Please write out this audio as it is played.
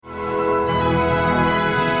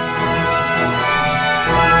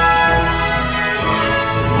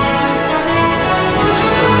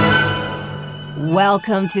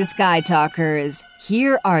Welcome to Sky Talkers.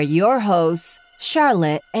 Here are your hosts,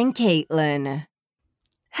 Charlotte and Caitlin.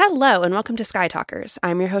 Hello, and welcome to Sky Talkers.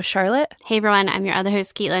 I'm your host, Charlotte. Hey, everyone. I'm your other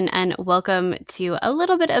host, Caitlin, and welcome to a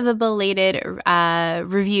little bit of a belated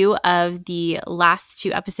review of the last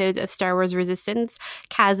two episodes of Star Wars Resistance,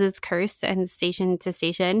 Kaz's Curse and Station to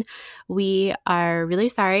Station. We are really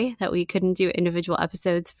sorry that we couldn't do individual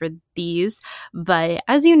episodes for these, but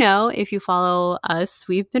as you know, if you follow us,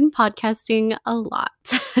 we've been podcasting a lot.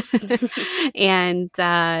 And,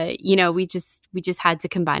 we just had to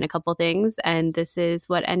combine a couple things, and this is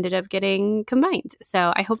what ended up getting combined.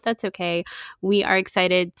 So I hope that's okay. We are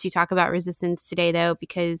excited to talk about Resistance today, though,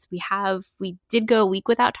 because we did go a week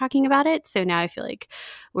without talking about it. So now I feel like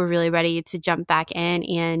we're really ready to jump back in.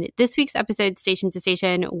 And this week's episode, Station to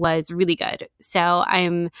Station, was really good. So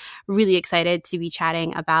I'm really excited to be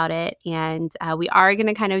chatting about it. And we are going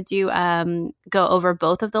to kind of go over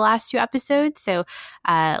both of the last two episodes. So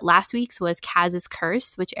last week's was Kaz's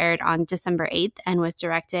Curse, which aired on December 8th and was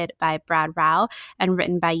directed by Brad Rao and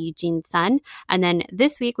written by Eugene Sun. And then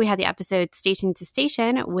this week we had the episode Station to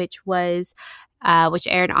Station, which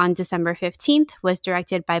aired on December 15th, was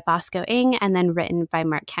directed by Bosco Ng, and then written by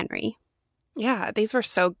Mark Henry. Yeah, these were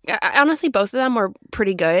honestly, both of them were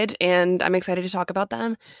pretty good, and I'm excited to talk about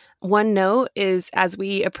them. One note is, as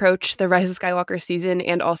we approach the Rise of Skywalker season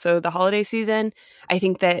and also the holiday season, I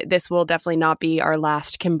think that this will definitely not be our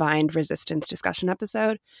last combined Resistance discussion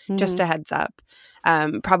episode. Mm-hmm. Just a heads up.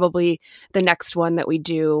 Probably the next one that we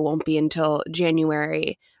do won't be until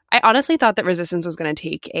January. I honestly thought that Resistance was going to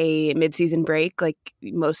take a mid-season break like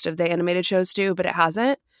most of the animated shows do, but it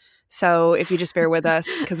hasn't. So if you just bear with us,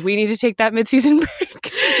 because we need to take that mid-season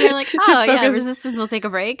break. You're like, oh yeah, Resistance will take a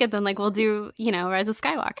break, and then we'll do, Rise of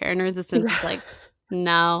Skywalker, and Resistance is like,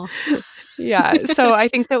 no. Yeah, so I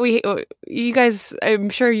think that you guys, I'm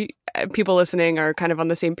sure people listening are kind of on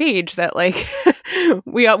the same page that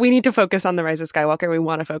we need to focus on the Rise of Skywalker. We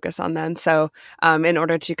want to focus on them. So in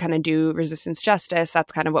order to kind of do Resistance justice,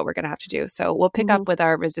 that's kind of what we're going to have to do. So we'll pick up with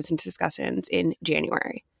our Resistance discussions in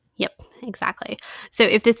January. Yep, exactly. So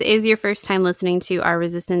if this is your first time listening to our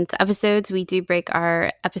Resistance episodes, we do break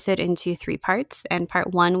our episode into 3 parts. And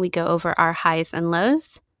part 1, we go over our highs and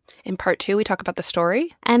lows. In part 2, we talk about the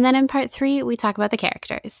story. And then in part 3, we talk about the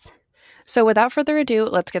characters. So without further ado,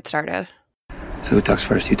 let's get started. So who talks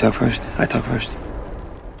first? You talk first? I talk first?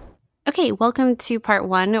 Okay, welcome to part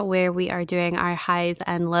 1, where we are doing our highs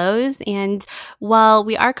and lows. And while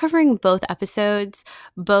we are covering both episodes,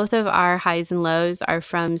 both of our highs and lows are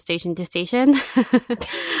from Station to Station.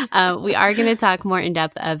 We are going to talk more in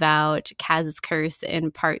depth about Kaz's Curse in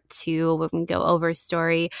part 2 when we go over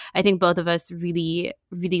story. I think both of us really,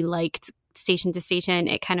 really liked Station to Station.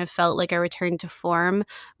 It kind of felt like a return to form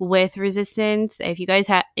with Resistance. If you guys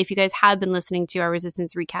have been listening to our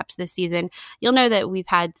Resistance recaps this season, you'll know that we've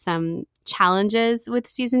had some challenges with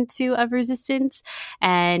season 2 of Resistance,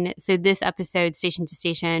 and so this episode, Station to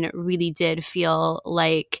Station, really did feel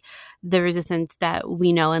like the Resistance that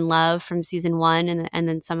we know and love from season 1, and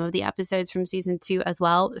then some of the episodes from season 2 as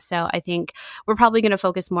well. So I think we're probably going to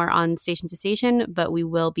focus more on Station to Station, but we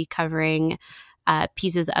will be covering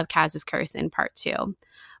pieces of Kaz's Curse in part 2.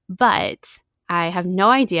 But I have no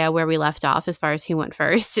idea where we left off as far as who went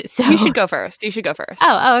first. So You should go first.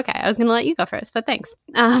 Oh, okay. I was going to let you go first, but thanks.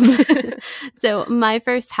 So my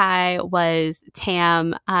first high was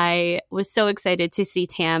Tam. I was so excited to see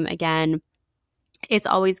Tam again. It's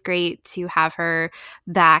always great to have her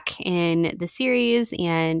back in the series,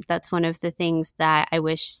 and that's one of the things that I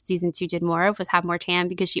wish season 2 did more of, was have more Tam,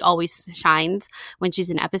 because she always shines when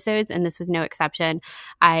she's in episodes, and this was no exception.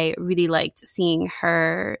 I really liked seeing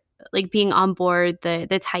her being on board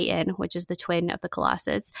the Titan, which is the twin of the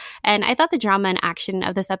Colossus. And I thought the drama and action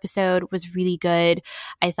of this episode was really good.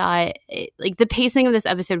 I thought the pacing of this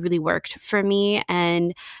episode really worked for me.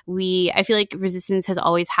 And I feel like Resistance has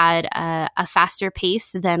always had a faster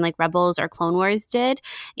pace than Rebels or Clone Wars did.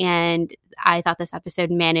 And I thought this episode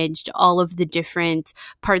managed all of the different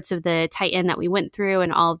parts of the Titan that we went through,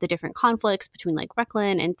 and all of the different conflicts between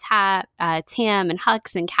Reklin and Tam and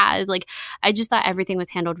Hux and Kaz. I just thought everything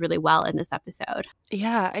was handled really well in this episode.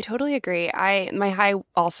 Yeah, I totally agree. My high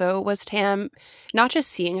also was Tam, not just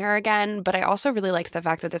seeing her again, but I also really liked the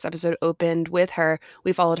fact that this episode opened with her.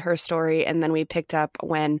 We followed her story, and then we picked up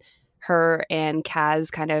when her and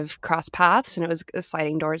Kaz kind of cross paths, and it was a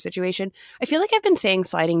sliding door situation. I feel like I've been saying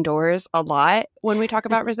sliding doors a lot when we talk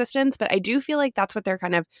about Resistance, but I do feel like that's what they're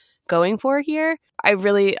kind of going for here. I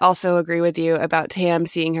really also agree with you about Tam,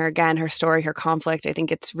 seeing her again, her story, her conflict. I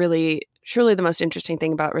think it's really, truly the most interesting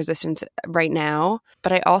thing about Resistance right now.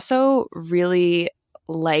 But I also really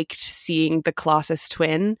liked seeing the Colossus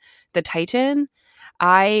twin, the Titan.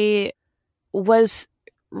 I was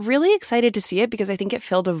really excited to see it because I think it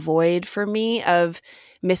filled a void for me of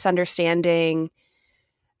misunderstanding.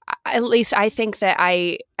 At least I think that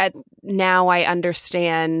now I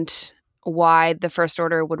understand why the First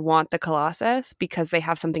Order would want the Colossus, because they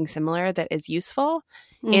have something similar that is useful.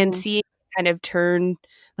 And seeing kind of turn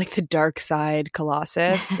like the dark side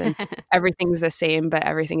Colossus and everything's the same but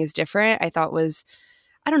everything is different, I thought was,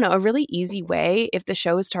 I don't know, a really easy way. If the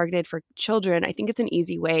show is targeted for children, I think it's an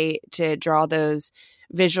easy way to draw those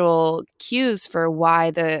visual cues for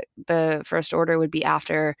why the First Order would be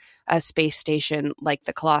after a space station like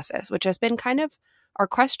the Colossus, which has been kind of our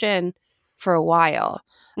question for a while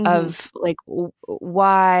of like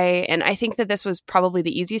why. And I think that this was probably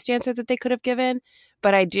the easiest answer that they could have given,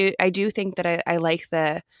 but I do think that I like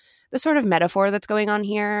the sort of metaphor that's going on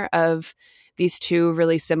here of these two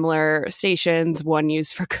really similar stations, one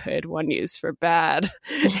used for good, one used for bad.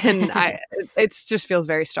 And it just feels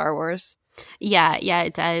very Star Wars. Yeah,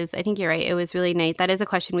 it does. I think you're right. It was really nice. That is a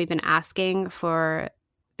question we've been asking for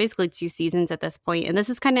basically 2 seasons at this point. And this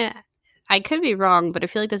is kind of, I could be wrong, but I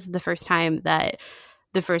feel like this is the first time that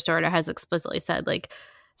the First Order has explicitly said, like,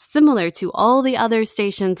 similar to all the other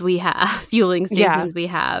stations we have, fueling stations we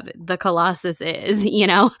have, the Colossus is,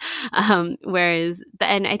 whereas,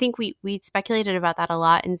 and I think we speculated about that a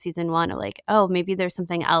lot in season 1 of like, oh, maybe there's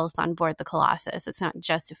something else on board the Colossus. It's not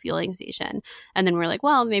just a fueling station. And then we're like,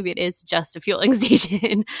 well, maybe it is just a fueling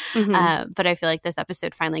station. But I feel like this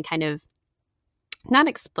episode finally kind of not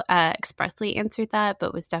expressly answered that,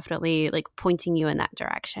 but was definitely like pointing you in that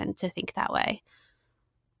direction to think that way.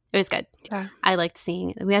 It was good. Yeah. I liked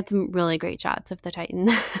seeing, we had some really great shots of the Titan.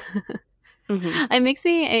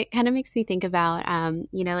 It kind of makes me think about,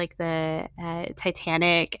 like the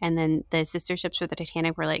Titanic, and then the sister ships for the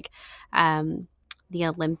Titanic were like the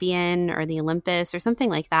Olympian or the Olympus or something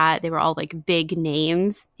like that. They were all like big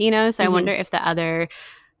names, so I wonder if the other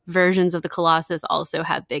versions of the Colossus also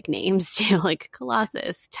have big names too, like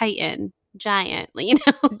Colossus, Titan, Giant,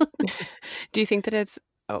 Do you think that it's,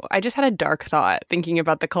 I just had a dark thought thinking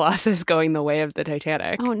about the Colossus going the way of the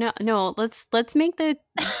Titanic. Oh no, let's make the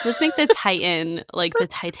Titan like the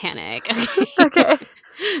Titanic. Okay.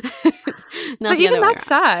 Not but even that's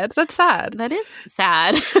sad. That's sad. That is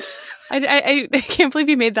sad. I can't believe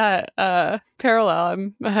you made that parallel.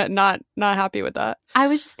 I'm not happy with that. I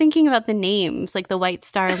was just thinking about the names, like the White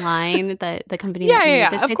Star Line, the company. Yeah,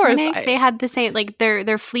 that made of Titanic, course. They had the same, like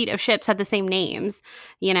their fleet of ships had the same names,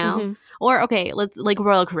 Or okay, let's like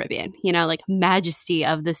Royal Caribbean, like Majesty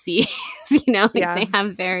of the Seas, they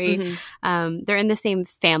have very, they're in the same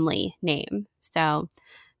family name. So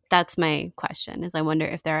that's my question. Is I wonder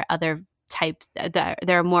if there are other types,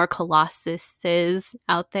 there are more Colossuses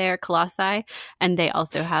out there, Colossi, and they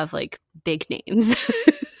also have like big names.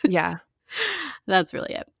 Yeah, that's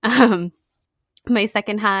really it. My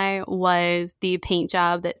second high was the paint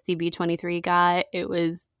job that CB23 got. It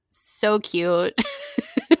was so cute.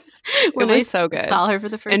 It was so good. Saw her for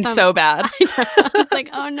the first time. And so bad. I was like,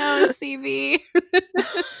 oh no, CB.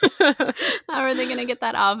 How are they going to get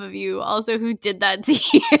that off of you? Also, who did that to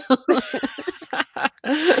you?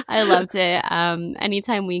 I loved it.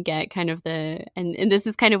 Anytime we get kind of and this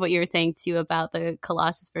is kind of what you were saying too about the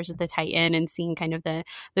Colossus versus the Titan, and seeing kind of the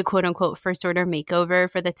quote unquote First Order makeover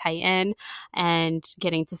for the Titan, and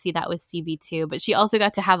getting to see that with CB2. But she also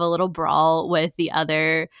got to have a little brawl with the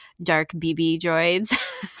other dark BB droids,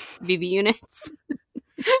 BB units,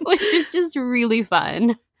 which is just really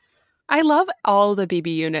fun. I love all the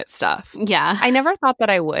BB unit stuff. Yeah. I never thought that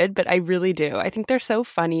I would, but I really do. I think they're so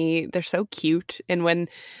funny. They're so cute. And when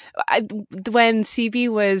CB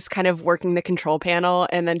was kind of working the control panel,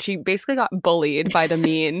 and then she basically got bullied by the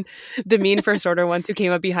mean First Order ones who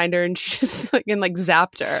came up behind her and she just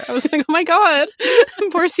zapped her. I was like, oh my God,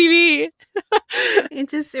 poor CB. I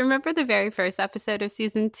just remember the very first episode of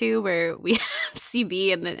season 2 where we have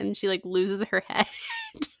CB and she loses her head.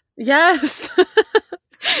 Yes.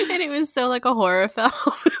 And it was so like a horror film.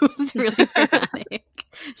 It was really dramatic.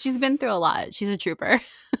 She's been through a lot. She's a trooper.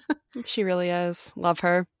 She really is. Love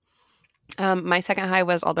her. My second high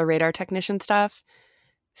was all the radar technician stuff.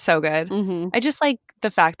 So good. Mm-hmm. I just like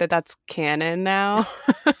the fact that that's canon now.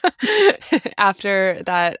 After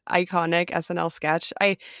that iconic SNL sketch.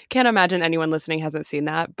 I can't imagine anyone listening hasn't seen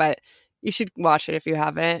that, but you should watch it if you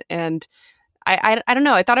haven't. And I don't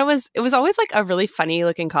know. I thought it was always like a really funny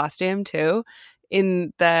looking costume too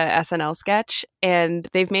in the SNL sketch, and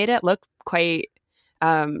they've made it look quite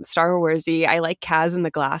Star Wars-y. I like Kaz in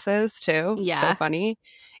the glasses too. Yeah. So funny.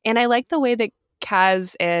 And I like the way that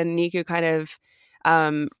Kaz and Niku kind of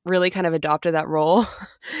really kind of adopted that role.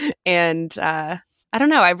 And I don't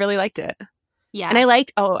know, I really liked it. Yeah. And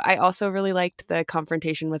I also really liked the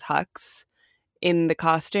confrontation with Hux in the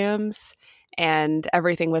costumes, and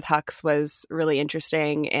everything with Hux was really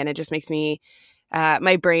interesting. And it just makes me,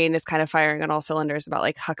 my brain is kind of firing on all cylinders about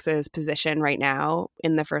like Hux's position right now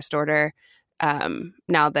in the First Order.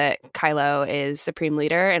 Now that Kylo is Supreme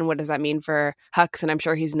Leader, and what does that mean for Hux? And I'm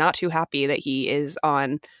sure he's not too happy that he is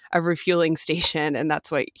on a refueling station, and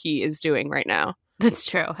that's what he is doing right now. That's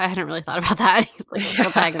true. I hadn't really thought about that. He's like,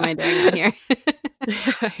 what the heck am I doing out here?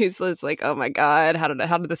 Yeah, he's like, oh my God, how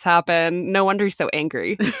did this happen? No wonder he's so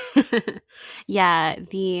angry. Yeah,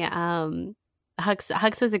 the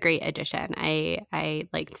Hux was a great addition. I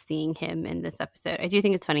liked seeing him in this episode. I do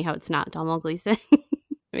think it's funny how it's not Domhnall Gleeson.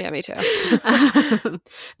 Yeah, me too.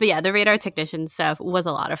 But yeah, the radar technician stuff was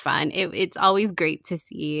a lot of fun. It's always great to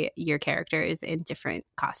see your characters in different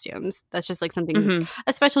costumes. That's just like something that's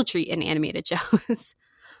a special treat in animated shows.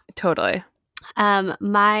 Totally.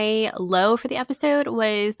 My low for the episode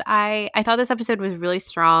was I thought this episode was really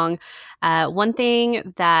strong. One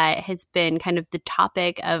thing that has been kind of the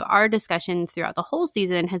topic of our discussions throughout the whole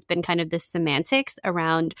season has been kind of the semantics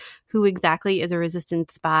around who exactly is a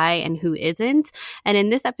Resistance spy and who isn't. And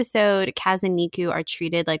in this episode, Kaz and Neeku are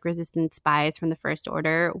treated like Resistance spies from the First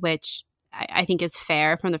Order, which I think is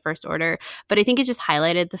fair from the First Order. But I think it just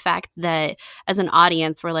highlighted the fact that as an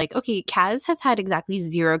audience, we're like, okay, Kaz has had exactly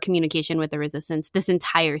zero communication with the Resistance this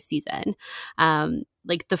entire season.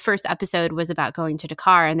 Like the first episode was about going to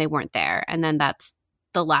D'Qar and they weren't there. And then that's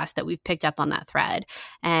the last that we've picked up on that thread.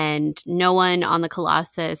 And no one on the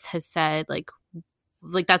Colossus has said like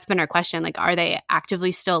that's been our question. Like, are they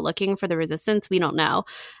actively still looking for the Resistance? We don't know.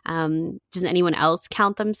 Does anyone else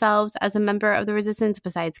count themselves as a member of the Resistance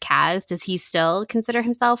besides Kaz? Does he still consider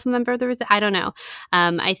himself a member of the Resistance? I don't know.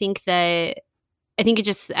 I think it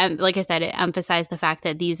just, like I said, it emphasized the fact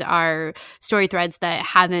that these are story threads that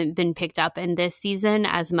haven't been picked up in this season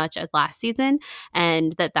as much as last season.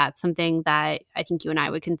 And that's something that I think you and I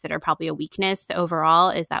would consider probably a weakness overall,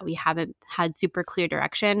 is that we haven't had super clear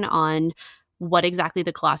direction on what exactly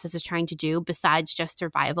the Colossus is trying to do besides just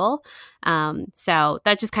survival. So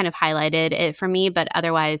that just kind of highlighted it for me. But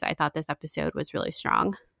otherwise, I thought this episode was really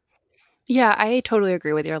strong. Yeah, I totally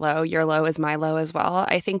agree with your low. Your low is my low as well.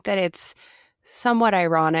 I think that it's somewhat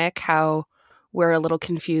ironic how we're a little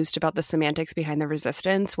confused about the semantics behind the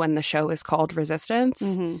Resistance when the show is called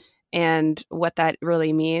Resistance and what that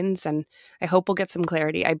really means. And I hope we'll get some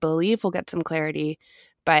clarity. I believe we'll get some clarity.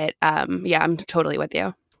 But yeah, I'm totally with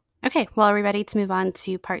you. Okay, well, are we ready to move on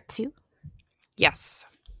to part 2? Yes.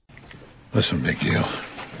 Listen, big deal.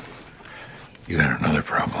 You got another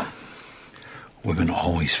problem. Women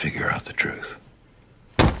always figure out the truth.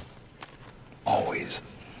 Always.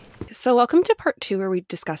 So welcome to part 2 where we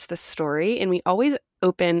discuss this story, and we always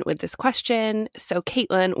open with this question. So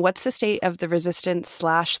Caitlin, what's the state of the Resistance /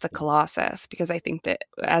 the Colossus? Because I think that,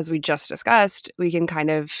 as we just discussed, we can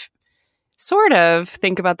kind of sort of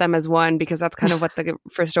think about them as one, because that's kind of what the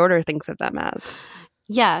First Order thinks of them as.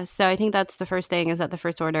 Yeah, so I think that's the first thing, is that the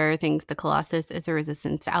First Order thinks the Colossus is a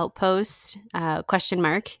Resistance outpost. Question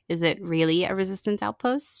mark, is it really a Resistance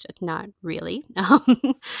outpost? Not really.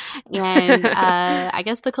 And I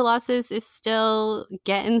guess the Colossus is still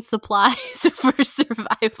getting supplies for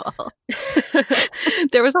survival.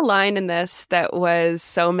 There was a line in this that was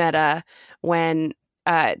so meta when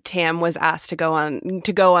Tam was asked to go on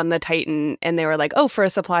the Titan, and they were like, oh, for a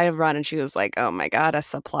supply run, and she was like, oh my God, a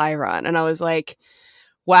supply run. And I was like,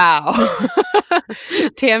 wow.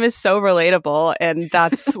 Tam is so relatable, and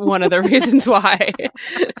that's one of the reasons why.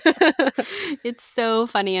 It's so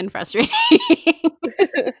funny and frustrating.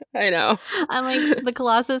 I know. I'm like, the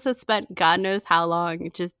Colossus has spent God knows how long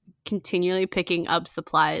just continually picking up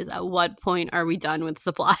supplies. At what point are we done with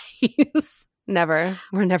supplies? Never.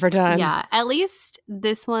 We're never done. Yeah. At least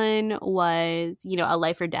this one was, a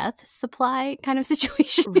life or death supply kind of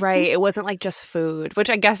situation. Right. It wasn't like just food, which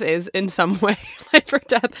I guess is in some way life or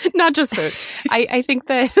death, not just food. I think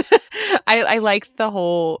that I like the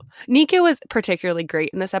whole... Neeku was particularly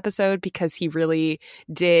great in this episode because he really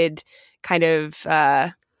did kind of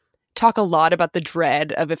talk a lot about the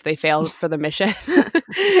dread of if they failed for the mission,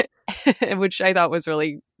 which I thought was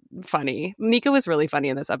really funny. Nico was really funny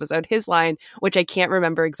in this episode. His line, which I can't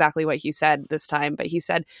remember exactly what he said this time, but he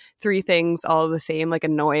said 3 things all the same, like a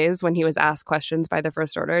noise, when he was asked questions by the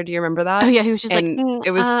First Order. Do you remember that? Oh yeah, he was just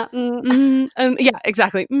it was yeah,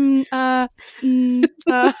 exactly. And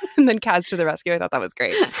then Kaz to the rescue. I thought that was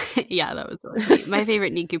great. Yeah, that was really funny. My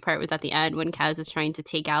favorite Niku part was at the end when Kaz is trying to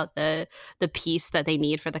take out the piece that they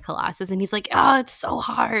need for the Colossus, and he's like, "Oh, it's so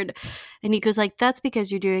hard," and Niku's like, "That's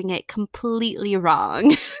because you're doing it completely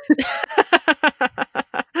wrong."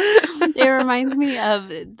 It reminds me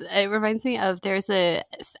of there's a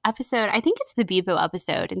episode, I think it's the Bebo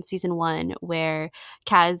episode in season 1, where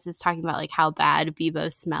Kaz is talking about like how bad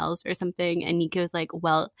Bebo smells or something, and Nico's like,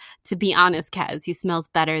 "Well, to be honest, Kaz, he smells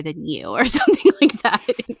better than you," or something like that.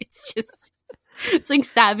 And it's like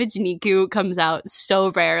Savage Niku comes out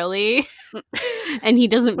so rarely, and he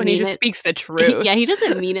doesn't when mean he just it. Speaks the truth. Yeah, he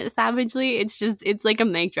doesn't mean it savagely. It's like a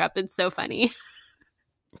mic drop. It's so funny.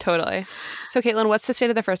 Totally. So, Caitlin, what's the state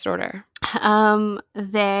of the First Order?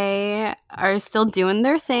 They are still doing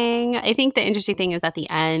their thing. I think the interesting thing is at the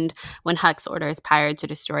end when Hux orders Pyre to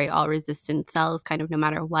destroy all resistance cells, kind of no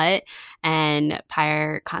matter what, and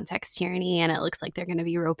Pyre contacts Tyranny, and it looks like they're going to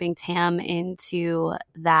be roping Tam into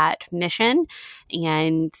that mission.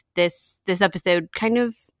 And this episode kind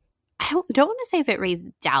of, I don't want to say if it raised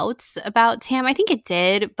doubts about Tam. I think it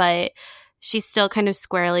did, but she's still kind of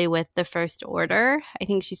squarely with the First Order. I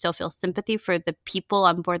think she still feels sympathy for the people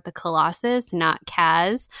on board the Colossus, not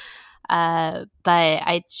Kaz. But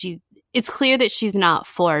it's clear that she's not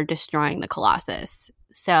for destroying the Colossus.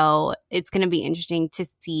 So it's going to be interesting to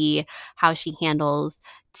see how she handles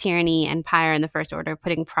Tyranny and Pyre and the First Order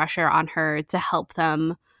putting pressure on her to help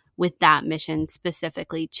them with that mission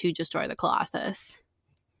specifically to destroy the Colossus.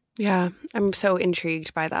 Yeah, I'm so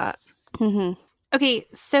intrigued by that. Mm-hmm. Okay,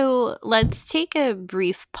 so let's take a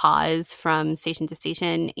brief pause from station to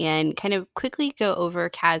station and kind of quickly go over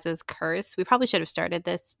Kaz's curse. We probably should have started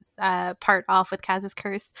this part off with Kaz's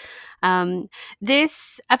curse.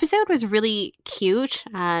 This episode was really cute.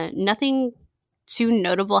 Nothing too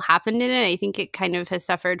notable happened in it. I think it kind of has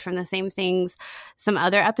suffered from the same things some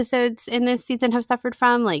other episodes in this season have suffered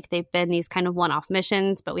from. Like they've been these kind of one-off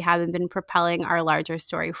missions, but we haven't been propelling our larger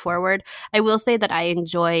story forward. I will say that I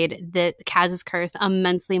enjoyed the Kaz's Curse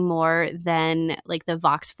immensely more than like the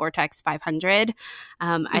Vox Vortex 500.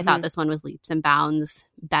 I thought this one was leaps and bounds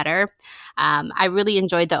better. I really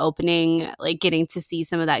enjoyed the opening, like getting to see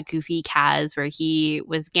some of that goofy Kaz where he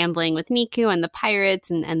was gambling with Niku and the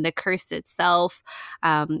pirates and the curse itself,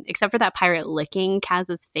 except for that pirate licking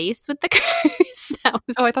Kaz's face with the curse.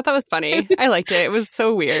 I thought that was funny. I liked it. It was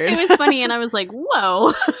so weird. It was funny, and I was like,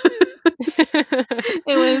 whoa.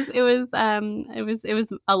 It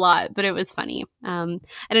was a lot, but it was funny. I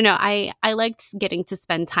don't know. I liked getting to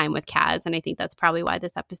spend time with Kaz, and I think that's probably why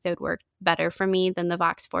this episode worked better for me than the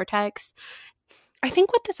Vox Vortex. I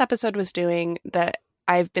think what this episode was doing that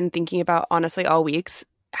I've been thinking about honestly all weeks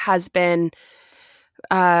has been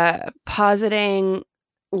positing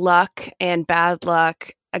luck and bad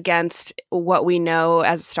luck against what we know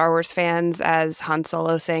as Star Wars fans as Han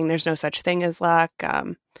Solo saying there's no such thing as luck.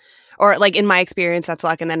 Or like in my experience, that's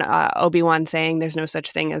luck. And then Obi-Wan saying there's no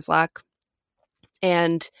such thing as luck.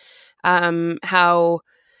 And how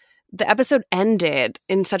the episode ended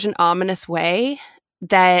in such an ominous way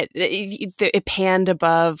that it panned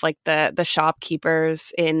above like the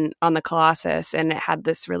shopkeepers on the Colossus, and it had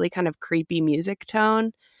this really kind of creepy music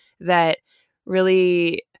tone that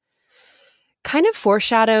really kind of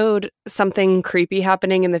foreshadowed something creepy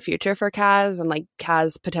happening in the future for Kaz, and like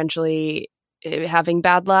Kaz potentially having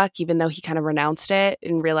bad luck, even though he kind of renounced it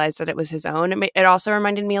and realized that it was his own. It also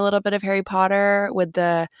reminded me a little bit of Harry Potter with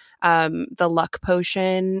the luck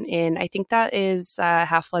potion in, I think that is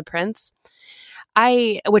Half-Blood Prince.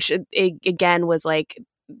 Which again was like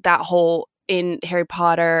that whole, in Harry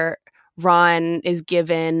Potter, Ron is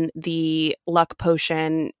given the luck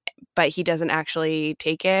potion, but he doesn't actually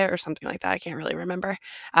take it or something like that. I can't really remember.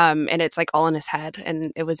 And it's like all in his head.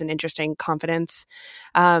 And it was an interesting confidence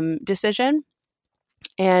decision.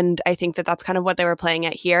 And I think that that's kind of what they were playing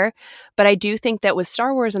at here. But I do think that with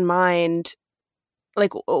Star Wars in mind,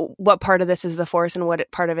 like what part of this is the Force and what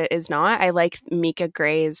part of it is not. I like Mika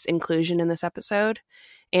Gray's inclusion in this episode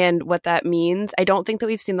and what that means. I don't think that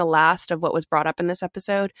we've seen the last of what was brought up in this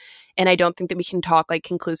episode. And I don't think that we can talk like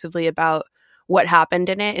conclusively about what happened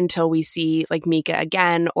in it until we see like Mika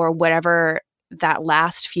again, or whatever that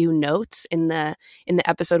last few notes in the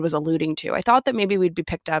episode was alluding to. I thought that maybe we'd be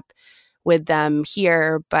picked up with them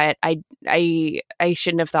here, but I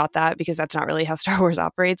shouldn't have thought that, because that's not really how Star Wars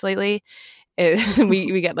operates lately.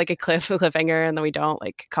 we get like a cliffhanger and then we don't,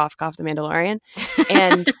 like cough the Mandalorian.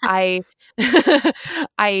 And I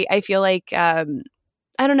feel like I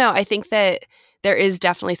don't know. I think that there is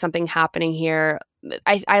definitely something happening here.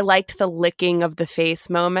 I liked the licking of the face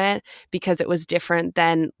moment because it was different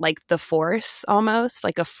than like the Force, almost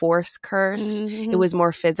like a Force curse. Mm-hmm. It was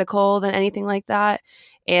more physical than anything like that.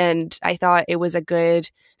 And I thought it was a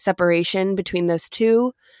good separation between those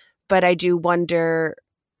two. But I do wonder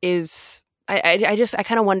I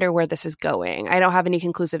kind of wonder where this is going. I don't have any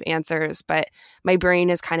conclusive answers, but my brain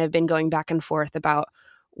has kind of been going back and forth about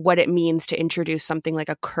what it means to introduce something like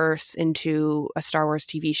a curse into a Star Wars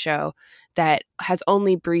TV show that has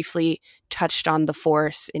only briefly touched on the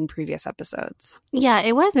Force in previous episodes. Yeah,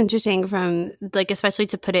 it was interesting from, like, especially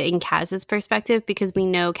to put it in Kaz's perspective, because we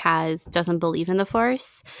know Kaz doesn't believe in the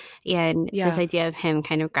Force. And this idea of him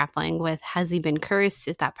kind of grappling with, has he been cursed?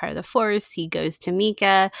 Is that part of the Force? He goes to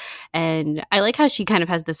Mika. And I like how she kind of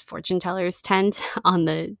has this fortune teller's tent on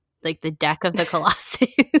the deck of the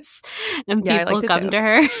Colossus and people come to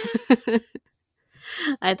her.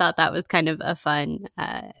 I thought that was kind of a fun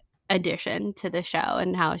addition to the show,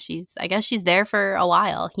 and how I guess she's there for a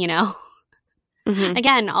while, you know? Mm-hmm.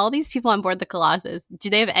 Again, all these people on board the Colossus,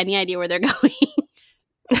 do they have any idea where they're going?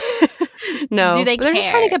 No. Do they care? They're just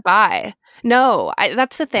trying to get by. No,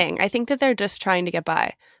 that's the thing. I think that they're just trying to get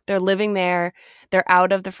by. They're living there. They're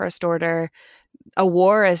out of the First Order. A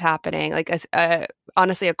war is happening, like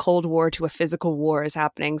honestly, a cold war to a physical war is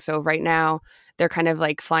happening. So right now, they're kind of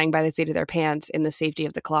like flying by the seat of their pants in the safety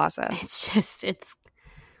of the Colossus. It's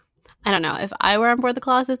I don't know. If I were on board the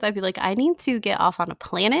Colossus, I'd be like, I need to get off on a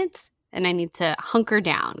planet and I need to hunker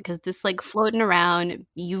down, because this like floating around,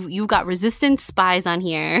 you've got resistance spies on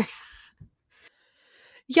here.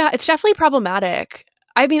 Yeah, it's definitely problematic.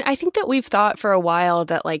 I mean, I think that we've thought for a while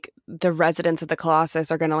that like the residents of the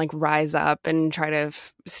Colossus are going to like rise up and try to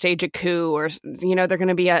stage a coup, or, you know, they're going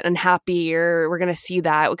to be unhappy, or we're going to see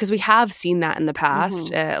that, because we have seen that in the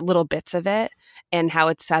past, little bits of it, and how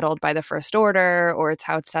it's settled by the First Order, or it's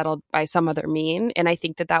how it's settled by some other mean. And I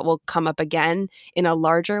think that that will come up again in a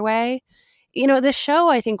larger way. You know, this show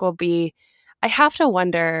I think will be, I have to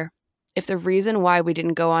wonder if the reason why we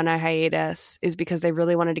didn't go on a hiatus is because they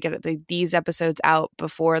really wanted to get these episodes out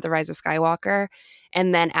before The Rise of Skywalker.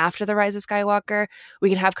 And then after The Rise of Skywalker, we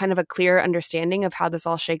can have kind of a clear understanding of how this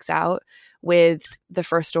all shakes out with the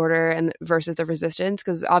First Order and versus the Resistance.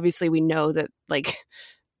 Because obviously we know that like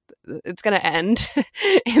it's going to end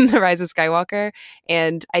in The Rise of Skywalker.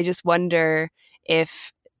 And I just wonder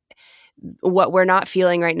if what we're not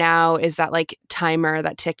feeling right now is that like timer,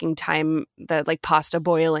 that ticking time, the like pasta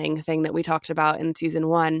boiling thing that we talked about in season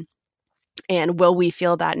 1. And will we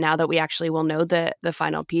feel that now that we actually will know the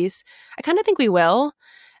final piece? I kind of think we will,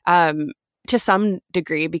 to some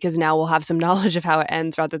degree, because now we'll have some knowledge of how it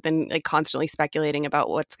ends rather than like constantly speculating about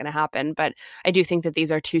what's going to happen. But I do think that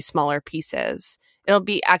these are two smaller pieces. It'll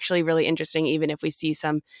be actually really interesting, even if we see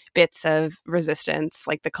some bits of Resistance,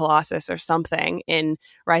 like the Colossus or something in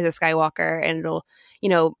Rise of Skywalker, and it'll, you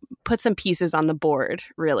know, put some pieces on the board,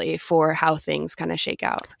 really, for how things kind of shake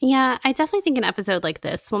out. Yeah, I definitely think an episode like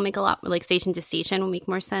this will make a lot, like Station to Station will make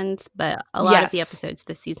more sense. But a lot of the episodes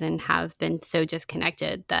this season have been so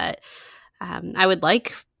disconnected that I would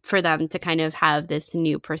like for them to kind of have this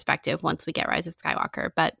new perspective once we get Rise of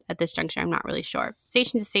Skywalker. But at this juncture, I'm not really sure.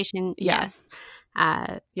 Station to Station, yes.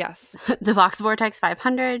 Yes. The Vox Vortex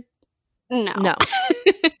 500, no.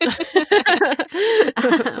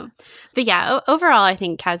 But yeah, overall, I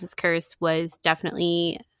think Kaz's Curse was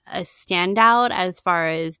definitely a standout as far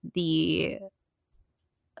as the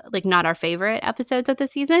like not our favorite episodes of the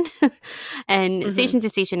season. And Station to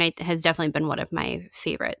Station has definitely been one of my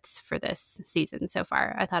favorites for this season so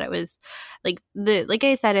far. I thought it was like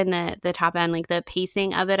I said in the top end, like the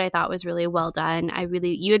pacing of it I thought was really well done.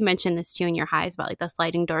 You had mentioned this too in your highs about like the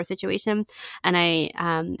sliding door situation, and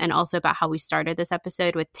and also about how we started this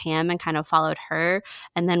episode with Tam and kind of followed her,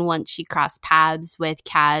 and then once she crossed paths with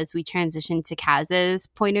Kaz, we transitioned to Kaz's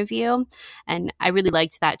point of view, and I really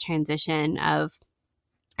liked that transition of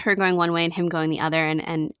her going one way and him going the other,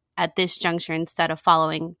 and at this juncture, instead of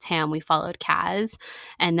following Tam, we followed Kaz,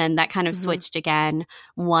 and then that kind of switched again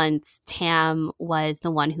once Tam was the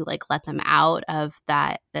one who like let them out of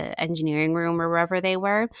the engineering room or wherever they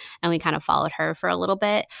were, and we kind of followed her for a little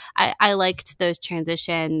bit. I liked those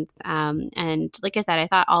transitions, and like I said, I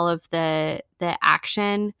thought all of the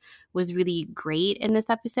action was really great in this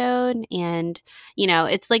episode. And, you know,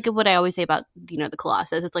 it's like what I always say about, you know, the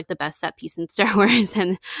Colossus. It's like the best set piece in Star Wars,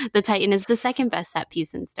 and the Titan is the second best set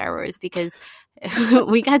piece in Star Wars, because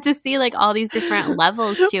we got to see like all these different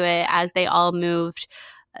levels to it as they all moved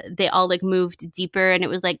they all like moved deeper, and it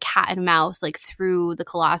was like cat and mouse like through the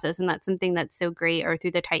Colossus. And that's something that's so great, or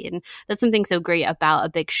through the Titan. That's something so great about a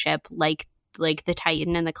big ship like the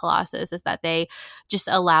Titan and the Colossus, is that they just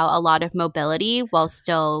allow a lot of mobility while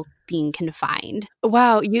still being confined.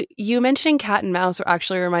 Wow, you mentioning cat and mouse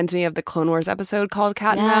actually reminds me of the Clone Wars episode called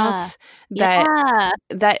Cat and Mouse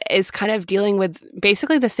that is kind of dealing with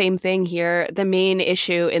basically the same thing here. The main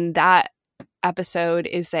issue in that episode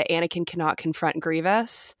is that Anakin cannot confront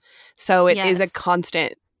Grievous, so it is a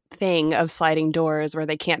constant thing of sliding doors where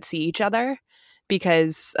they can't see each other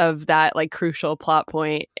because of that like crucial plot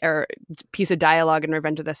point or piece of dialogue in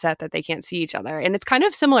Revenge of the Sith, that they can't see each other. And it's kind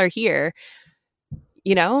of similar here,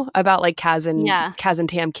 you know, about like Kaz and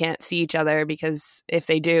Tam can't see each other, because if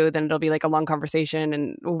they do, then it'll be like a long conversation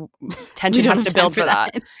and tension has to build for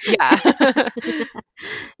that.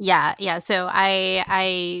 Yeah. So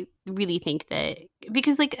I really think that,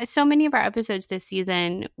 because like so many of our episodes this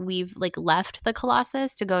season, we've like left the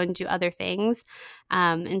Colossus to go and do other things.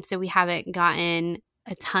 And so we haven't gotten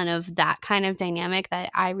a ton of that kind of dynamic that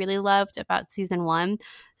I really loved about season 1.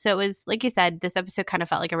 So it was, like you said, this episode kind of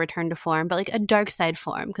felt like a return to form, but like a dark side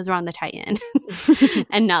form, because we're on the Titan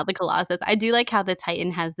and not the Colossus. I do like how the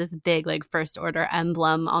Titan has this big like First Order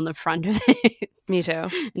emblem on the front of it. Me too.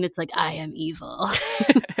 And it's like, I am evil.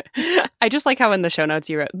 I just like how in the show notes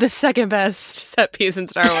you wrote the second best set piece in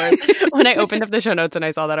Star Wars. When I opened up the show notes and I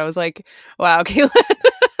saw that, I was like, wow, Caitlin.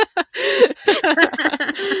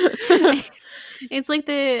 It's like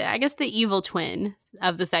the evil twin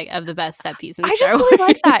of the best set piece in Star Wars. I just really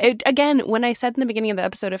like that. Again, when I said in the beginning of the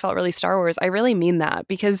episode it felt really Star Wars, I really mean that,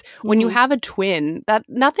 because when you have a twin, that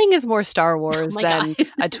nothing is more Star Wars than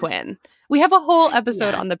a twin. We have a whole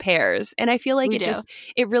episode on the pairs, and I feel like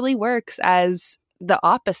it really works as the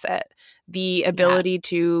opposite. The ability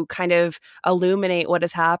to kind of illuminate what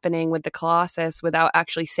is happening with the Colossus without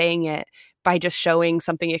actually saying it, by just showing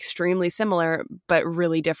something extremely similar but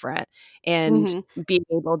really different, and being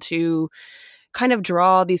able to kind of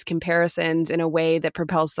draw these comparisons in a way that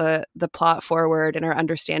propels the plot forward and our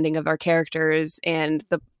understanding of our characters and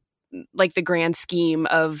the grand scheme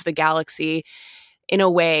of the galaxy in a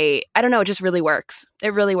way, I don't know, it just really works.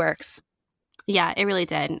 It really works. Yeah, it really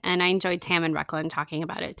did. And I enjoyed Tam and Recklin talking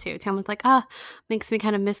about it too. Tam was like, makes me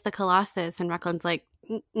kind of miss the Colossus. And Recklin's like,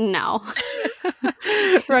 no.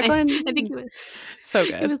 Recklin? I think he was so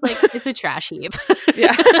good. He was like, it's a trash heap.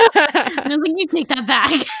 Yeah. And I was like, you take that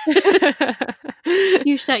back.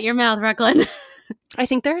 You shut your mouth, Recklin. I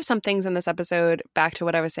think there are some things in this episode, back to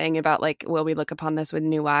what I was saying about like, will we look upon this with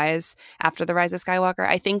new eyes after the Rise of Skywalker?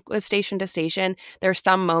 I think with Station to Station, there are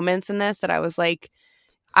some moments in this that I was like,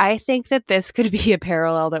 I think that this could be a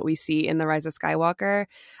parallel that we see in The Rise of Skywalker.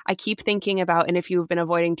 I keep thinking about, and if you've been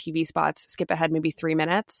avoiding TV spots, skip ahead maybe 3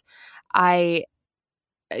 minutes.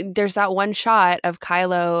 There's that one shot of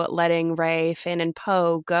Kylo letting Rey, Finn, and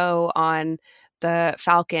Poe go on the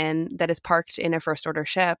Falcon that is parked in a First Order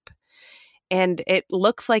ship. And it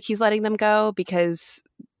looks like he's letting them go because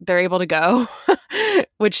they're able to go,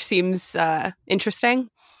 which seems interesting.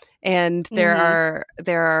 And there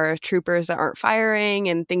are troopers that aren't firing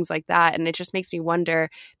and things like that. And it just makes me wonder,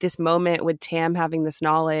 this moment with Tam having this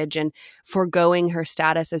knowledge and foregoing her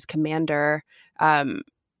status as commander,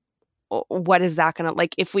 what is that going to,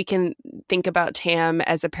 like, if we can think about Tam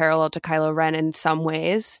as a parallel to Kylo Ren in some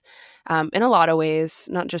ways, in a lot of ways,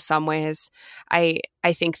 not just some ways, I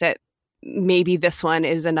think that maybe this one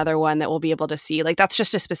is another one that we'll be able to see. Like, that's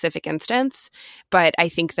just a specific instance, but I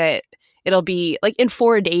think that it'll be like in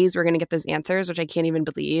 4 days we're going to get those answers, which I can't even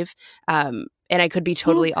believe. And I could be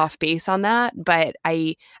totally off base on that, but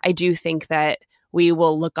I do think that we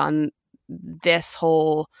will look on this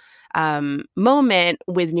whole moment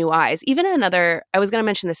with new eyes. Even another, I was going to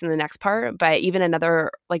mention this in the next part, but even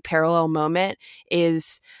another like parallel moment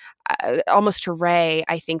is almost to Rey.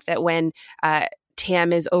 I think that when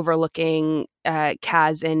Tam is overlooking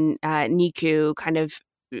Kaz and Niku kind of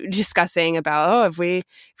discussing about, if we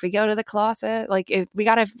go to the Colossus, like, if we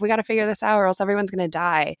gotta figure this out or else everyone's gonna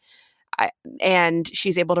die, and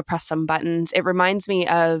she's able to press some buttons. It reminds me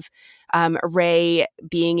of Rey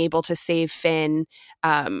being able to save Finn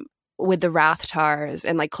with the Rathtars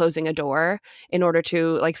and like closing a door in order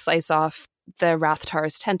to like slice off the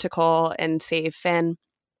Rathtar's tentacle and save Finn.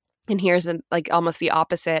 And here's like almost the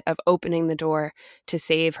opposite of opening the door to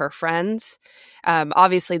save her friends.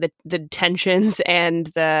 Obviously, the tensions and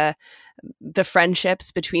the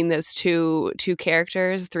friendships between those three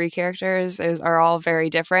characters are all very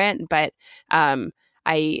different. But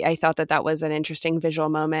I thought that was an interesting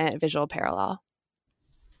visual parallel.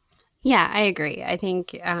 Yeah, I agree. I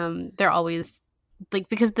think they're always like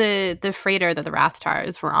because the freighter that the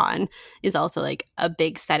Rathtars were on is also like a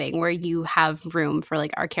big setting where you have room for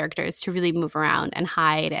like our characters to really move around and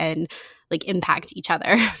hide and like impact each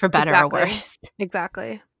other for better or worse.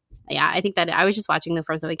 Exactly. Yeah, I think that I was just watching The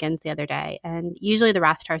Force Awakens the other day, and usually the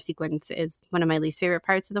Rathtar sequence is one of my least favorite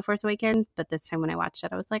parts of The Force Awakens, but this time when I watched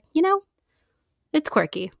it, I was like, it's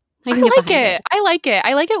quirky. I like it. I like it.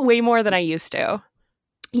 I like it way more than I used to.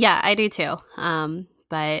 Yeah, I do too.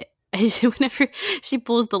 But whenever she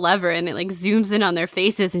pulls the lever and it like zooms in on their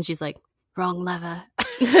faces and she's like, wrong lever.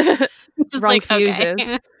 Wrong like, fuses.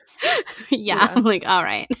 Okay. Yeah, I'm like, all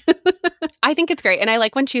right. I think it's great. And I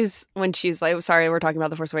like when she's like, sorry, we're talking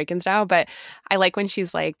about The Force Awakens now, but I like when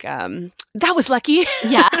she's like, that was lucky.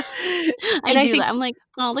 Yeah. I think that. I'm like,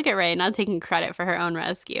 oh, look at Rey not taking credit for her own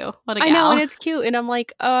rescue. What a gal. I know, and it's cute. And I'm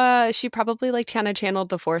like, she probably like kind of channeled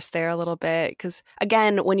the Force there a little bit. Because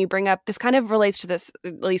again, when you bring up, this kind of relates to this,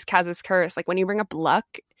 at least Kaz's curse, like when you bring up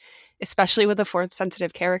luck, especially with a Force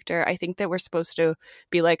sensitive character, I think that we're supposed to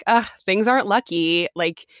be like, things aren't lucky.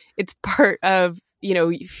 Like it's part of,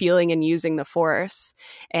 feeling and using the Force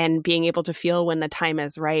and being able to feel when the time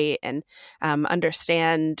is right and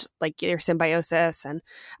understand like your symbiosis and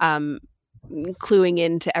cluing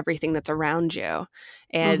into everything that's around you.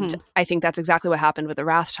 And I think that's exactly what happened with the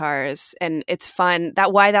Rathtars. And it's fun.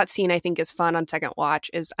 Why that scene I think is fun on second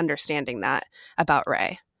watch is understanding that about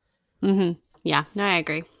Rey. Mm-hmm. Yeah, no, I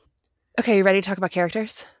agree. Okay, you ready to talk about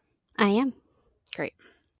characters? I am. Great.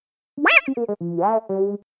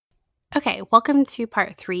 Okay, welcome to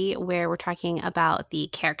part 3 where we're talking about the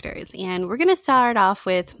characters. And we're going to start off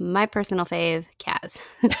with my personal fave, Kaz.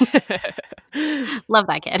 Love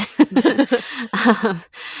that kid.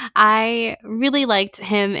 I really liked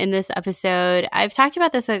him in this episode. I've talked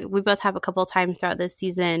about this, we both have a couple times throughout this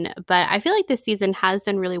season, but I feel like this season has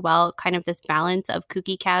done really well, kind of this balance of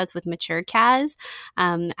kooky Kaz with mature Kaz.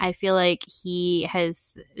 I feel like he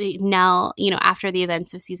has now, after the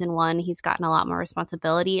events of season 1, he's gotten a lot more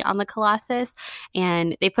responsibility on the Colossus,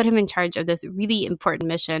 and they put him in charge of this really important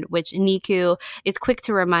mission, which Neeku is quick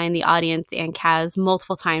to remind the audience and Kaz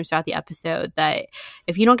multiple times throughout the episode that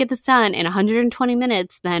if you don't get this done in 120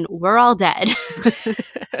 minutes, then we're all dead.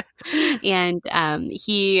 And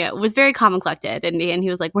he was very calm and collected, and he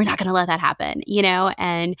was like, we're not going to let that happen,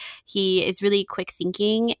 and he is really quick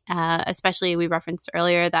thinking, especially we referenced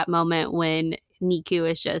earlier that moment when Neeku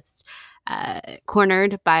is just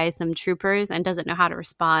cornered by some troopers and doesn't know how to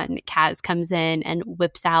respond. Kaz comes in and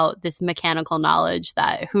whips out this mechanical knowledge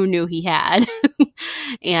that who knew he had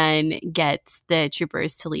and gets the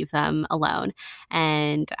troopers to leave them alone.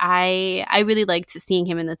 And I really liked seeing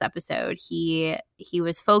him in this episode. He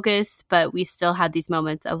was focused, but we still had these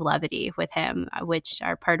moments of levity with him, which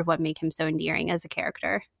are part of what make him so endearing as a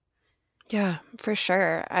character. Yeah, for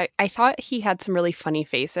sure. I thought he had some really funny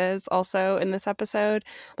faces also in this episode,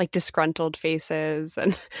 like disgruntled faces.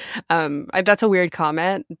 And that's a weird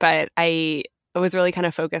comment, but I was really kind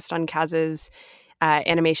of focused on Kaz's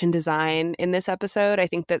animation design in this episode. I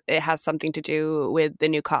think that it has something to do with the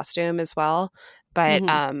new costume as well. But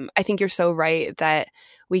I think you're so right that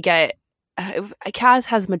we get Kaz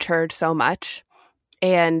has matured so much.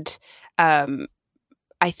 And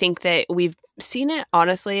I think that we've seen it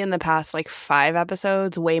honestly in the past like 5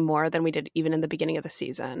 episodes way more than we did even in the beginning of the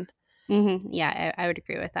season. Yeah, I would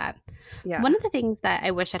agree with that. Yeah. One of the things that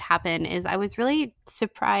I wish had happened is I was really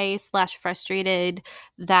surprised / frustrated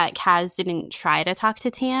that Kaz didn't try to talk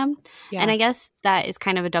to Tam. Yeah. And I guess that is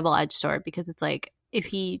kind of a double-edged sword because it's like if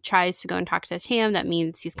he tries to go and talk to Tam, that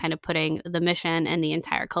means he's kind of putting the mission and the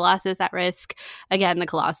entire Colossus at risk. Again, the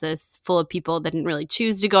Colossus full of people that didn't really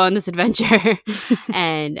choose to go on this adventure.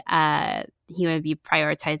 And he would be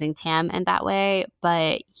prioritizing Tam in that way.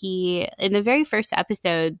 But in the very first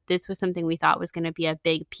episode, this was something we thought was going to be a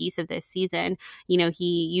big piece of this season.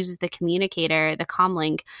 He uses the communicator, the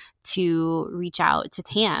comlink, to reach out to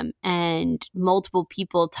Tam, and multiple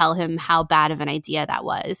people tell him how bad of an idea that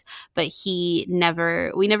was. But we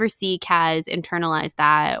never see Kaz internalize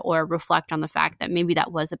that or reflect on the fact that maybe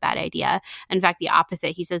that was a bad idea. In fact, the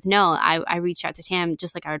opposite. He says, no, I reached out to Tam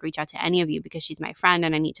just like I would reach out to any of you because she's my friend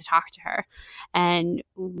and I need to talk to her. And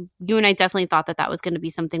you and I definitely thought that was going to be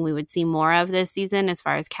something we would see more of this season, as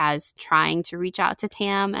far as Kaz trying to reach out to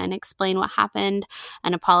Tam and explain what happened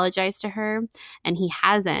and apologize to her. And he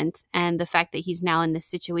hasn't. And the fact that he's now in this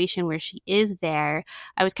situation where she is there,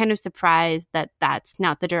 I was kind of surprised that that's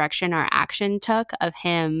not the direction our action took, of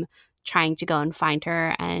him trying to go and find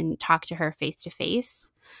her and talk to her face to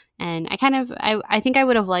face. And I think I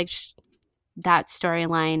would have liked that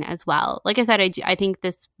storyline as well. Like I said, I think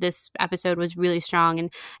this episode was really strong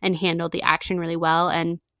and handled the action really well.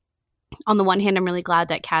 And on the one hand, I'm really glad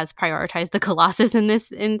that Kaz prioritized the Colossus in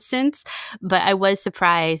this instance, but I was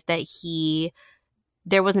surprised that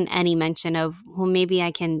there wasn't any mention of, well, maybe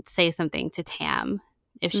I can say something to Tam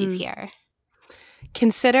if she's here.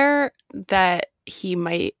 Consider that he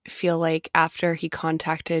might feel like after he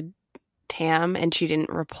contacted Tam and she didn't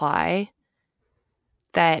reply,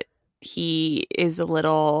 that he is a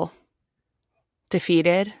little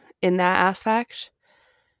defeated in that aspect,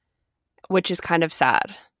 which is kind of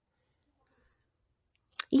sad.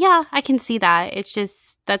 Yeah, I can see that. It's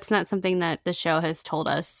just that's not something that the show has told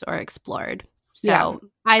us or explored. So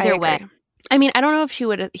either way. I mean, I don't know if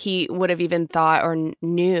he would have even thought or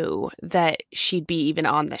knew that she'd be even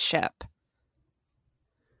on the ship.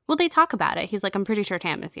 Well, they talk about it. He's like, I'm pretty sure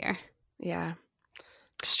Tam is here. Yeah.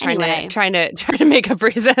 Just trying to make up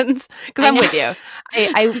reasons because I'm with you.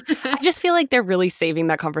 I just feel like they're really saving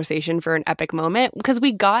that conversation for an epic moment, because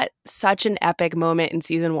we got such an epic moment in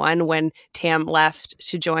season 1 when Tam left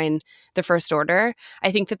to join the First Order.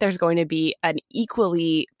 I think that there's going to be an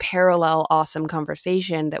equally parallel awesome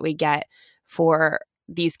conversation that we get for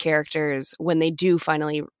these characters when they do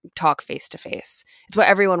finally talk face to face. It's what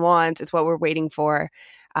everyone wants. It's what we're waiting for.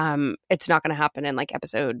 It's not going to happen in like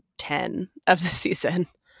episode 10 of the season.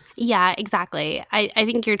 Yeah, exactly. I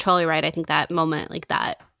think you're totally right. I think that moment, like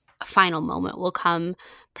that final moment, will come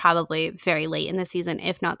probably very late in the season,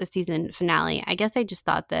 if not the season finale. I guess I just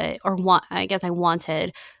thought that, I guess I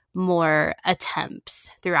wanted more attempts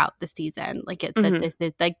throughout the season,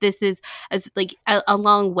 this is as like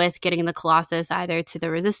along with getting the Colossus either to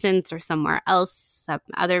the Resistance or somewhere else, some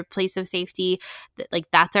other place of safety,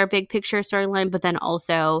 that's our big picture storyline. But then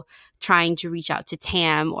also trying to reach out to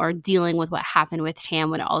Tam or dealing with what happened with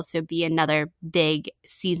Tam would also be another big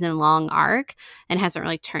season long arc, and hasn't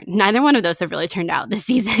really neither one of those have really turned out this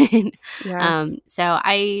season. So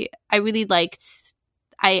I really liked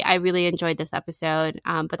I really enjoyed this episode,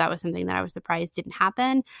 but that was something that I was surprised didn't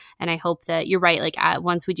happen. And I hope that you're right. Like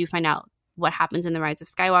once we do find out what happens in The Rise of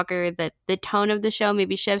Skywalker, that the tone of the show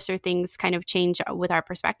maybe shifts or things kind of change with our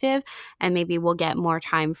perspective. And maybe we'll get more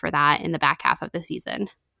time for that in the back half of the season.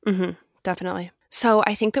 Mm-hmm, definitely. So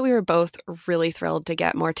I think that we were both really thrilled to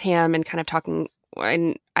get more Tam and kind of talking.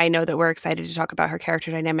 And I know that we're excited to talk about her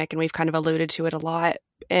character dynamic, and we've kind of alluded to it a lot.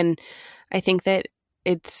 And I think that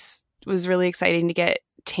was really exciting to get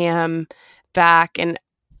Tam back and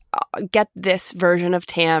get this version of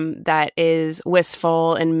Tam that is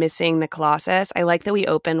wistful and missing the Colossus. I like that we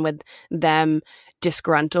open with them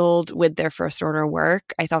disgruntled with their First Order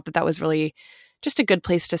work. I thought that was really just a good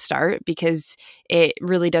place to start, because it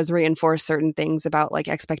really does reinforce certain things about like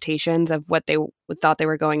expectations of what they thought they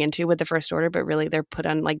were going into with the First Order, but really they're put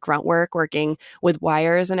on like grunt work, working with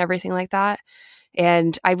wires and everything like that.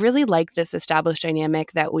 And I really like this established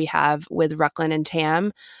dynamic that we have with Rucklin and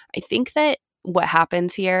Tam. I think that what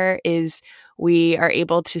happens here is we are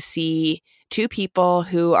able to see two people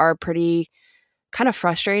who are pretty kind of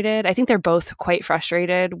frustrated. I think they're both quite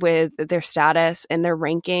frustrated with their status and their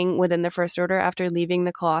ranking within the First Order after leaving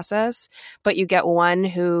the Colossus. But you get one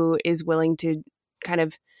who is willing to kind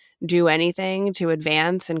of do anything to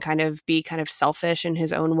advance and kind of be kind of selfish in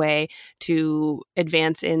his own way to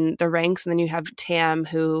advance in the ranks. And then you have Tam,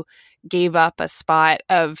 who gave up a spot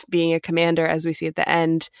of being a commander, as we see at the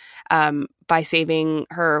end, by saving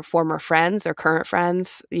her former friends or current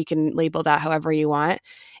friends. You can label that however you want.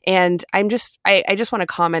 And I just want to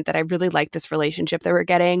comment that I really like this relationship that we're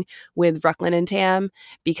getting with Rucklin and Tam,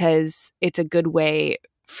 because it's a good way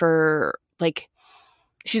for like,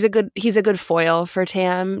 he's a good foil for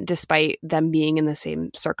Tam, despite them being in the same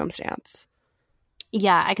circumstance.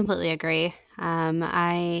 Yeah, I completely agree.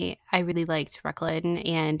 I really liked Rucklin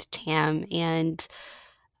and Tam, and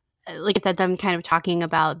like I said, them kind of talking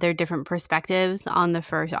about their different perspectives on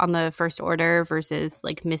the First Order versus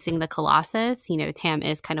like missing the Colossus. You know, Tam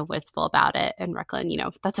is kind of wistful about it, and Rucklin, you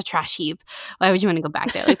know, that's a trash heap. Why would you want to go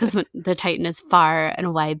back there? Like this one, the Titan is far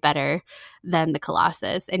and wide better than the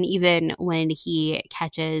Colossus. And even when he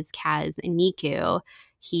catches Kaz and Niku,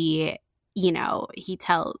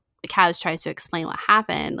 Kaz tries to explain what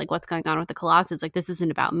happened, like what's going on with the Colossus, like this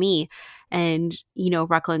isn't about me. And, you know,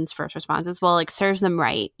 Rucklin's first response is, well, like serves them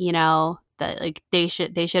right, you know, that like they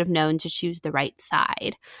should have known to choose the right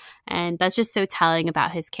side. And that's just so telling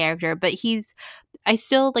about his character. But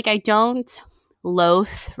I don't loathe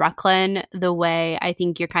Rucklin the way I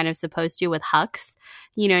think you're kind of supposed to with Hux.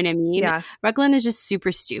 You know what I mean? Yeah. Rucklin is just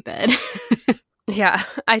super stupid. Yeah,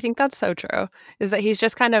 I think that's so true. Is that he's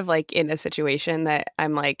just kind of like in a situation that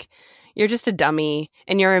I'm like, you're just a dummy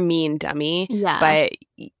and you're a mean dummy. Yeah. But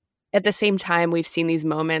at the same time, we've seen these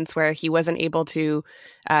moments where he wasn't able to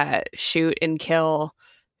shoot and kill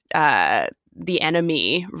the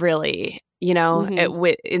enemy, really. You know,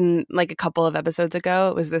 in like a couple of episodes ago,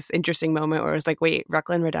 it was this interesting moment where it was like, wait,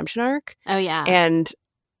 Rucklin redemption arc? Oh, yeah. And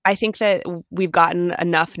I think that we've gotten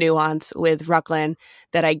enough nuance with Rucklin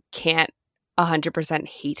that I can't 100%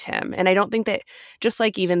 hate him. And I don't think that, just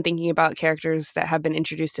like even thinking about characters that have been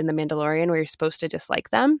introduced in The Mandalorian where you're supposed to dislike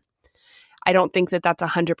them, I don't think that that's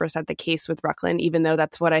 100% the case with Rucklin, even though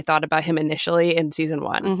that's what I thought about him initially in season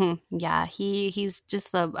 1. Yeah, he's just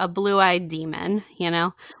a blue-eyed demon, you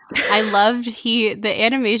know? I loved the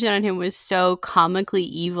animation on him was so comically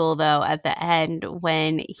evil, though, at the end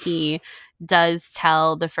when he does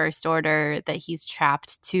tell the First Order that he's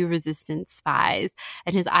trapped 2 Resistance spies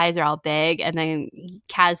and his eyes are all big, and then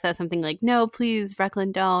Kaz says something like, no, please,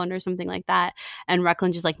 Rucklin, don't, or something like that, and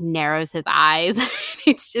Rucklin just like narrows his eyes.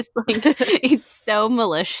 It's just like it's so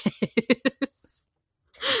malicious.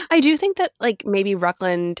 I do think that like maybe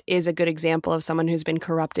Rucklin is a good example of someone who's been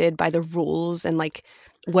corrupted by the rules and like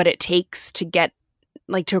what it takes to get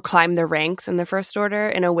like to climb the ranks in the First Order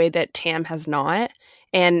in a way that Tam has not.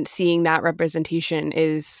 And seeing that representation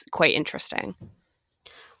is quite interesting.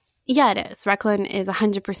 Yeah, it is. Rucklin is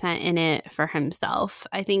 100% in it for himself.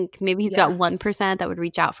 I think maybe he's got 1% that would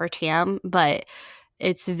reach out for Tam, but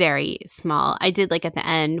it's very small. I did like at the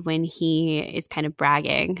end when he is kind of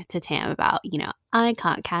bragging to Tam about, you know, I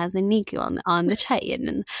caught Kaz and Niku on the Titan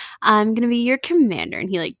and I'm going to be your commander. And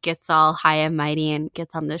he like gets all high and mighty and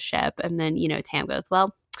gets on the ship. And then, you know, Tam goes,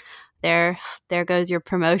 well, there goes your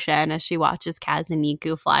promotion, as she watches Kaz and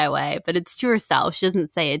Niku fly away. But it's to herself. She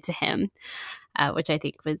doesn't say it to him, which I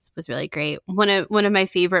think was really great. One of my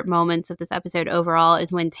favorite moments of this episode overall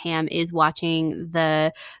is when Tam is watching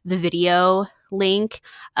the video link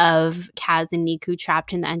of Kaz and Niku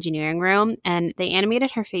trapped in the engineering room, and they animated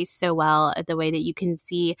her face so well at the way that you can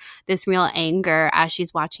see this real anger as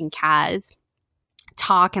she's watching Kaz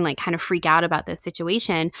talk and like kind of freak out about this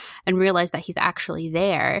situation and realize that he's actually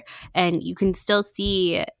there. And you can still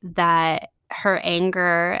see that her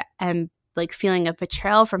anger and like feeling of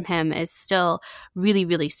betrayal from him is still really,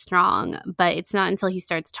 really strong. But it's not until he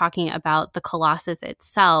starts talking about the Colossus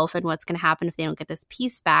itself and what's going to happen if they don't get this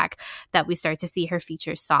piece back that we start to see her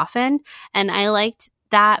features soften. And I liked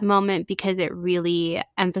that moment because it really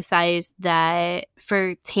emphasized that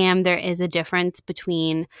for Tam, there is a difference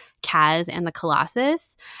between Kaz and the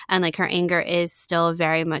Colossus. And like her anger is still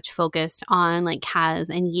very much focused on like Kaz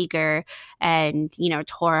and Yeager and, you know,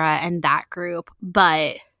 Torra and that group.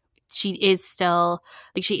 But she is still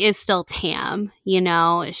Tam, you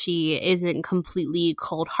know, she isn't completely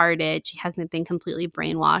cold-hearted. She hasn't been completely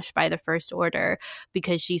brainwashed by the First Order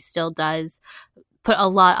because she still does put a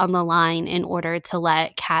lot on the line in order to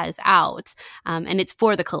let Kaz out. And it's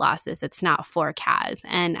for the Colossus. It's not for Kaz.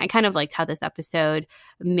 And I kind of liked how this episode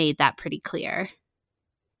made that pretty clear.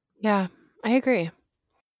 Yeah, I agree.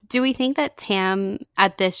 Do we think that Tam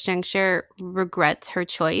at this juncture regrets her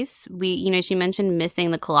choice? She mentioned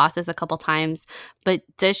missing the Colossus a couple times, but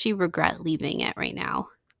does she regret leaving it right now?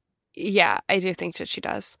 Yeah, I do think that she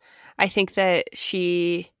does. I think that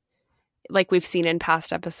she, like we've seen in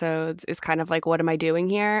past episodes, is kind of like, what am I doing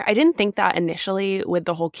here? I didn't think that initially with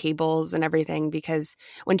the whole cables and everything, because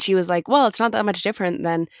when she was like, well, it's not that much different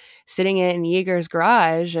than sitting in Yeager's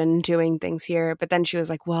garage and doing things here. But then she was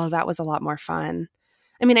like, well, that was a lot more fun.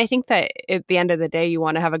 I mean, I think that at the end of the day, you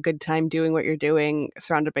want to have a good time doing what you're doing,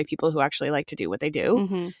 surrounded by people who actually like to do what they do.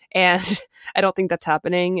 Mm-hmm. And I don't think that's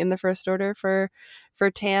happening in the First Order for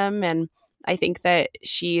Tam. And I think that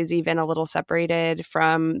she is even a little separated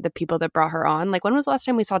from the people that brought her on. Like, when was the last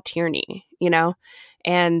time we saw Tierney, you know?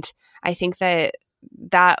 And I think that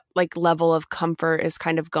like level of comfort is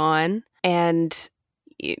kind of gone. And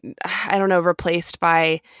I don't know, replaced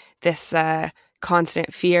by this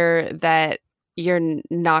constant fear that you're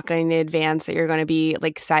not going to advance, that you're going to be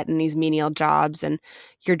like set in these menial jobs and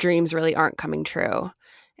your dreams really aren't coming true.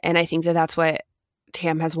 And I think that that's what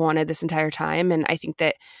Tam has wanted this entire time. And I think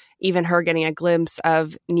that even her getting a glimpse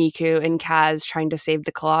of Niku and Kaz trying to save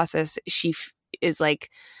the Colossus, she is like,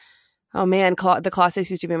 oh man, the Colossus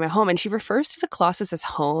used to be my home. And she refers to the Colossus as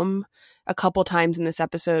home a couple times in this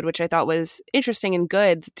episode, which I thought was interesting and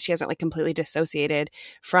good. She hasn't like completely dissociated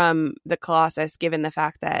from the Colossus, given the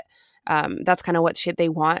fact that that's kind of what they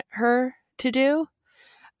want her to do.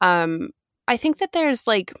 I think that there's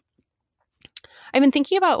like, I've been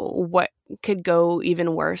thinking about what could go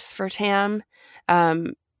even worse for Tam.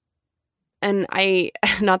 And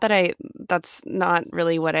that's not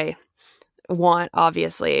really what I want,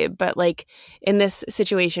 obviously, but like in this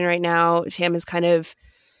situation right now, Tam is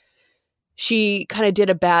she kind of did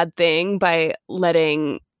a bad thing by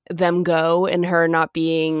letting them go and her not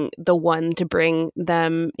being the one to bring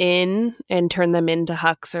them in and turn them into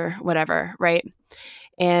Hux or whatever, right?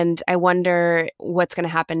 And I wonder what's going to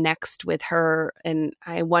happen next with her. And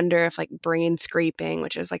I wonder if like brain scraping,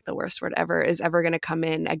 which is like the worst word ever, is ever going to come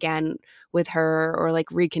in again with her, or like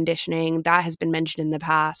reconditioning. That has been mentioned in the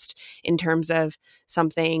past in terms of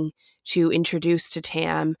something to introduce to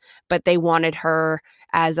Tam, but they wanted her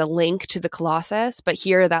as a link to the Colossus. But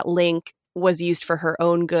here that link was used for her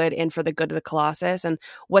own good and for the good of the Colossus. And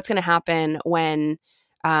what's going to happen when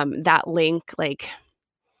that link, like,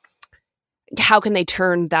 how can they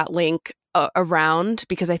turn that link around?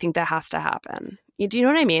 Because I think that has to happen. Do you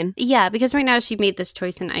know what I mean? Yeah, because right now she made this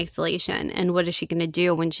choice in isolation. And what is she going to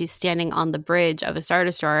do when she's standing on the bridge of a Star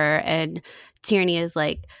Destroyer and Tierney is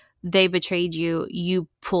like, they betrayed you, you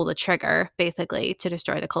pull the trigger, basically, to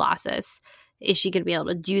destroy the Colossus. Is she going to be able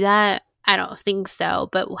to do that? I don't think so.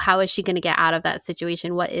 But how is she going to get out of that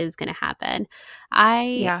situation? What is going to happen?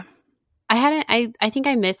 I think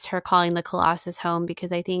I missed her calling the Colossus home,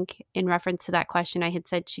 because I think in reference to that question, I had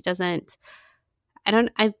said she doesn't –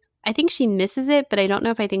 I think she misses it, but I don't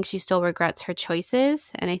know if I think she still regrets her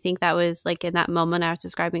choices. And I think that was like in that moment I was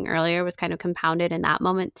describing earlier was kind of compounded in that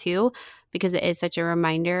moment too, because it is such a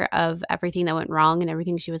reminder of everything that went wrong and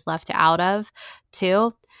everything she was left out of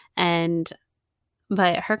too.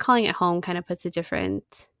 But her calling it home kind of puts a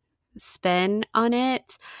different spin on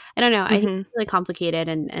it. I don't know. I think it's really complicated,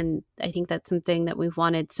 and I think that's something that we've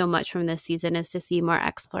wanted so much from this season, is to see more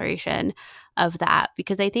exploration of that,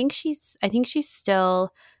 because I think she's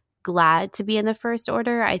still glad to be in the First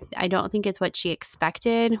Order. I don't think it's what she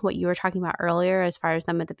expected, what you were talking about earlier as far as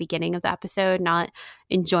them at the beginning of the episode not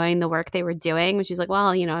enjoying the work they were doing, which is like, well,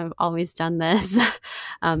 I've always done this.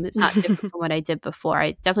 It's not different from what I did before.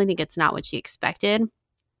 I definitely think it's not what she expected.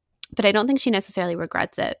 But I don't think she necessarily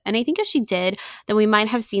regrets it. And I think if she did, then we might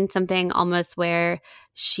have seen something almost where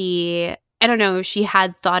she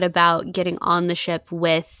had thought about getting on the ship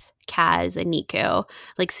with Kaz and Niku,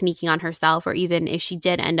 like sneaking on herself, or even if she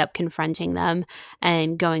did end up confronting them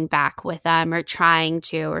and going back with them or trying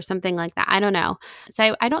to, or something like that. I don't know.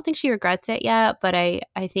 So I don't think she regrets it yet, but I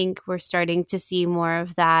think we're starting to see more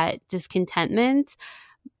of that discontentment,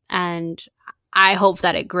 and I hope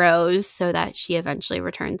that it grows so that she eventually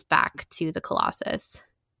returns back to the Colossus.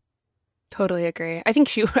 Totally agree. I think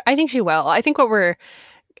she will. I think what we're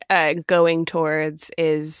going towards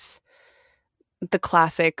is the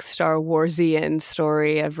classic Star Warsian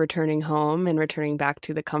story of returning home and returning back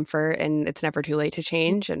to the comfort, and it's never too late to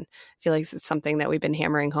change. And I feel like it's something that we've been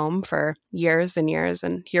hammering home for years and years,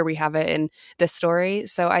 and here we have it in this story.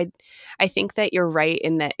 So I think that you're right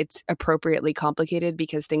in that it's appropriately complicated,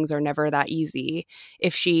 because things are never that easy.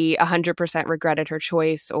 If she 100% regretted her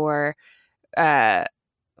choice, or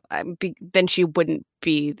then she wouldn't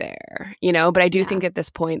be there, But I do think at this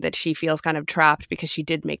point that she feels kind of trapped, because she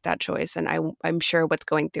did make that choice. And I'm sure what's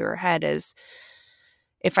going through her head is,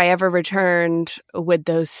 if I ever returned with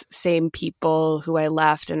those same people who I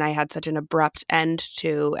left and I had such an abrupt end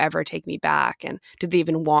to, ever take me back, and do they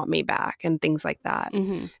even want me back, and things like that.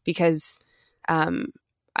 Because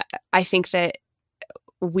I think that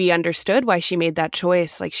we understood why she made that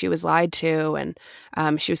choice. Like, she was lied to,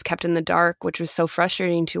 and she was kept in the dark, which was so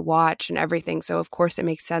frustrating to watch and everything. So of course it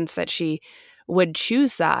makes sense that she would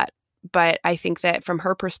choose that. But I think that from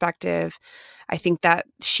her perspective, I think that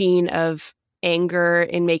sheen of anger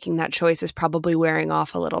in making that choice is probably wearing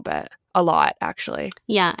off a lot, actually.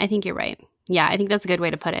 Yeah, I think you're right. Yeah, I think that's a good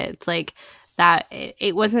way to put it. It's like that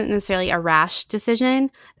it wasn't necessarily a rash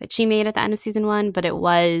decision that she made at the end of season 1, but it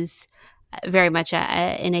was very much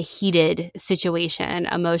in a heated situation,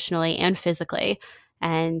 emotionally and physically.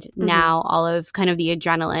 And now all of kind of the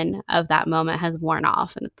adrenaline of that moment has worn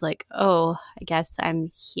off. And it's like, oh, I guess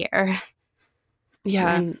I'm here.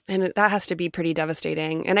 Yeah. And that has to be pretty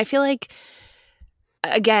devastating. And I feel like,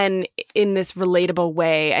 again, in this relatable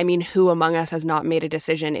way, I mean, who among us has not made a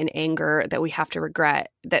decision in anger that we have to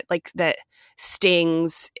regret, that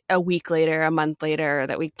stings a week later, a month later,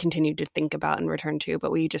 that we continue to think about and return to,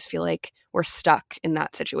 but we just feel like we're stuck in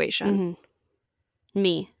that situation?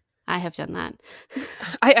 Me. I have done that.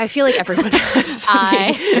 I feel like everyone has.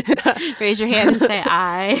 Raise your hand and say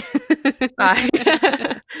I.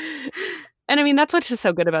 And I mean, that's what's just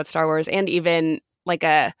so good about Star Wars, and even like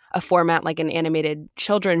a format like an animated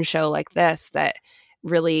children's show like this, that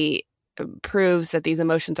really proves that these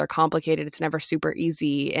emotions are complicated. It's never super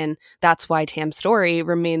easy. And that's why Tam's story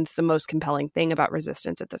remains the most compelling thing about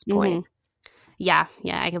Resistance at this point. Yeah,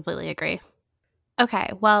 I completely agree. Okay,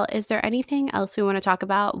 well, is there anything else we want to talk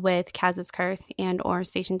about with Kaz's Curse and or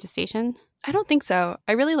Station to Station? I don't think so.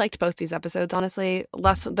 I really liked both these episodes, honestly.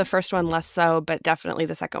 The first one less so, but definitely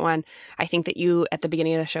the second one. I think that you, at the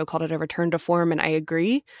beginning of the show, called it a return to form, and I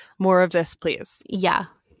agree. More of this, please. Yeah.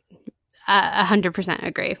 100%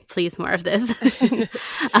 agree. Please, more of this.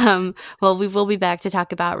 Well, we will be back to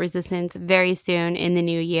talk about Resistance very soon in the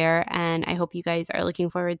new year, and I hope you guys are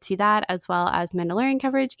looking forward to that, as well as Mandalorian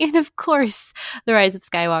coverage. And of course, The Rise of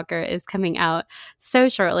Skywalker is coming out so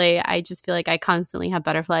shortly. I just feel like I constantly have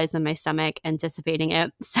butterflies in my stomach anticipating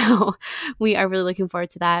it. So we are really looking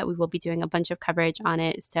forward to that. We will be doing a bunch of coverage on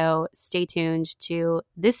it. So stay tuned to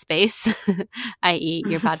this space, i.e.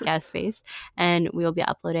 your podcast space, and we will be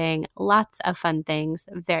uploading lots of fun things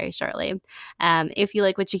very shortly. If you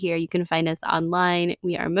like what you hear, you can find us online.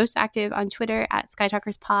 We are most active on Twitter at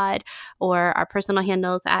SkyTalkersPod, or our personal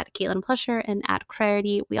handles at Caitlin Plusher and at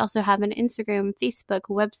Clarity. We also have an Instagram, Facebook,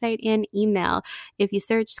 website, and email. If you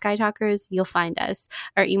search Sky Talkers, you'll find us.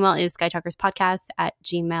 Our email is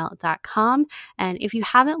skytalkerspodcast@gmail.com. And if you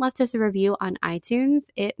haven't left us a review on iTunes,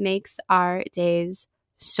 it makes our days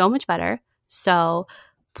so much better. So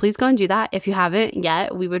please go and do that if you haven't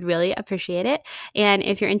yet. We would really appreciate it. And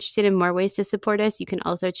if you're interested in more ways to support us, you can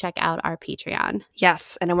also check out our Patreon.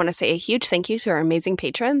 Yes, and I want to say a huge thank you to our amazing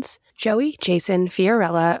patrons: Joey, Jason,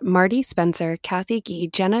 Fiorella, Marty, Spencer, Kathy Gee,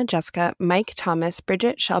 Jenna, Jessica, Mike, Thomas,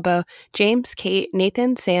 Bridget, Shelbo, James, Kate,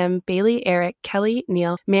 Nathan, Sam, Bailey, Eric, Kelly,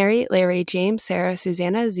 Neil, Mary, Larry, James, Sarah,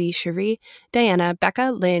 Susanna, Z, Cherie, Diana,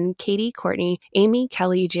 Becca, Lynn, Katie, Courtney, Amy,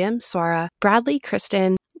 Kelly, Jim, Swara, Bradley,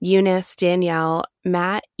 Kristen, Eunice, Danielle,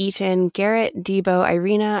 Matt, Eaton, Garrett, Debo,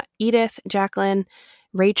 Irina, Edith, Jacqueline,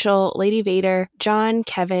 Rachel, Lady Vader, John,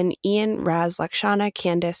 Kevin, Ian, Raz, Lakshana,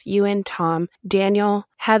 Candace, Ewan, Tom, Daniel,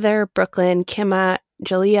 Heather, Brooklyn, Kimma,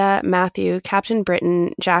 Jalea, Matthew, Captain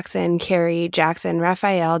Britain, Jackson, Carrie, Jackson,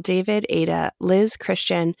 Raphael, David, Ada, Liz,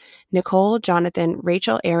 Christian, Nicole, Jonathan,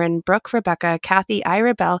 Rachel, Aaron, Brooke, Rebecca, Kathy,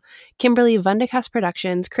 Ira Bell, Kimberly, Vundacast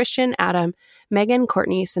Productions, Christian, Adam, Megan,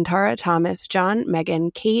 Courtney, Santara, Thomas, John, Megan,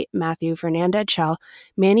 Kate, Matthew, Fernanda, Chell,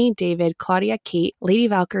 Manny, David, Claudia, Kate, Lady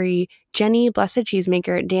Valkyrie, Jenny, Blessed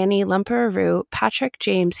Cheesemaker, Danny, Lumperaroo, Patrick,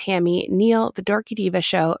 James, Hammy, Neil, The Dorky Diva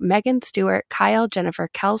Show, Megan, Stewart, Kyle, Jennifer,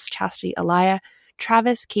 Kels, Chastity, Elia,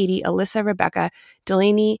 Travis, Katie, Alyssa, Rebecca,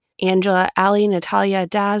 Delaney, Angela, Allie, Natalia,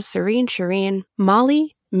 Daz, Serene, Shireen,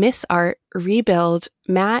 Molly, Miss Art, Rebuild,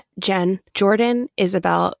 Matt, Jen, Jordan,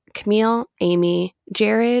 Isabel, Camille, Amy,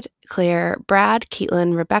 Jared, Claire, Brad,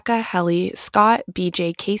 Caitlin, Rebecca, Helly, Scott,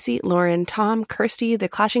 BJ, Casey, Lauren, Tom, Kirsty, the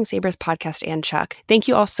Clashing Sabers podcast, and Chuck. Thank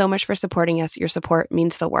you all so much for supporting us. Your support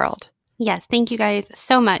means the world. Yes, thank you guys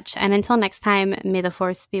so much. And until next time, may the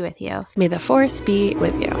Force be with you. May the Force be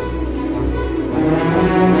with you.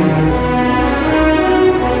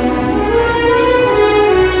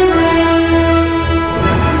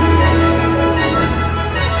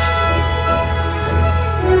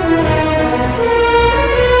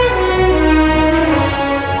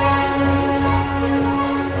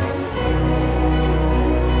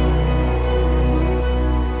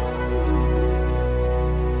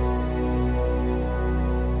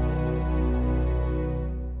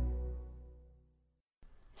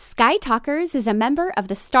 Sky Talkers is a member of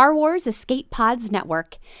the Star Wars Escape Pods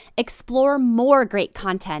Network. Explore more great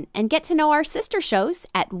content and get to know our sister shows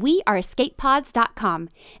at weareescapepods.com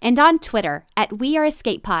and on Twitter at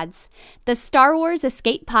weareescapepods. The Star Wars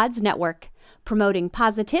Escape Pods Network, promoting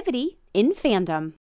positivity in fandom.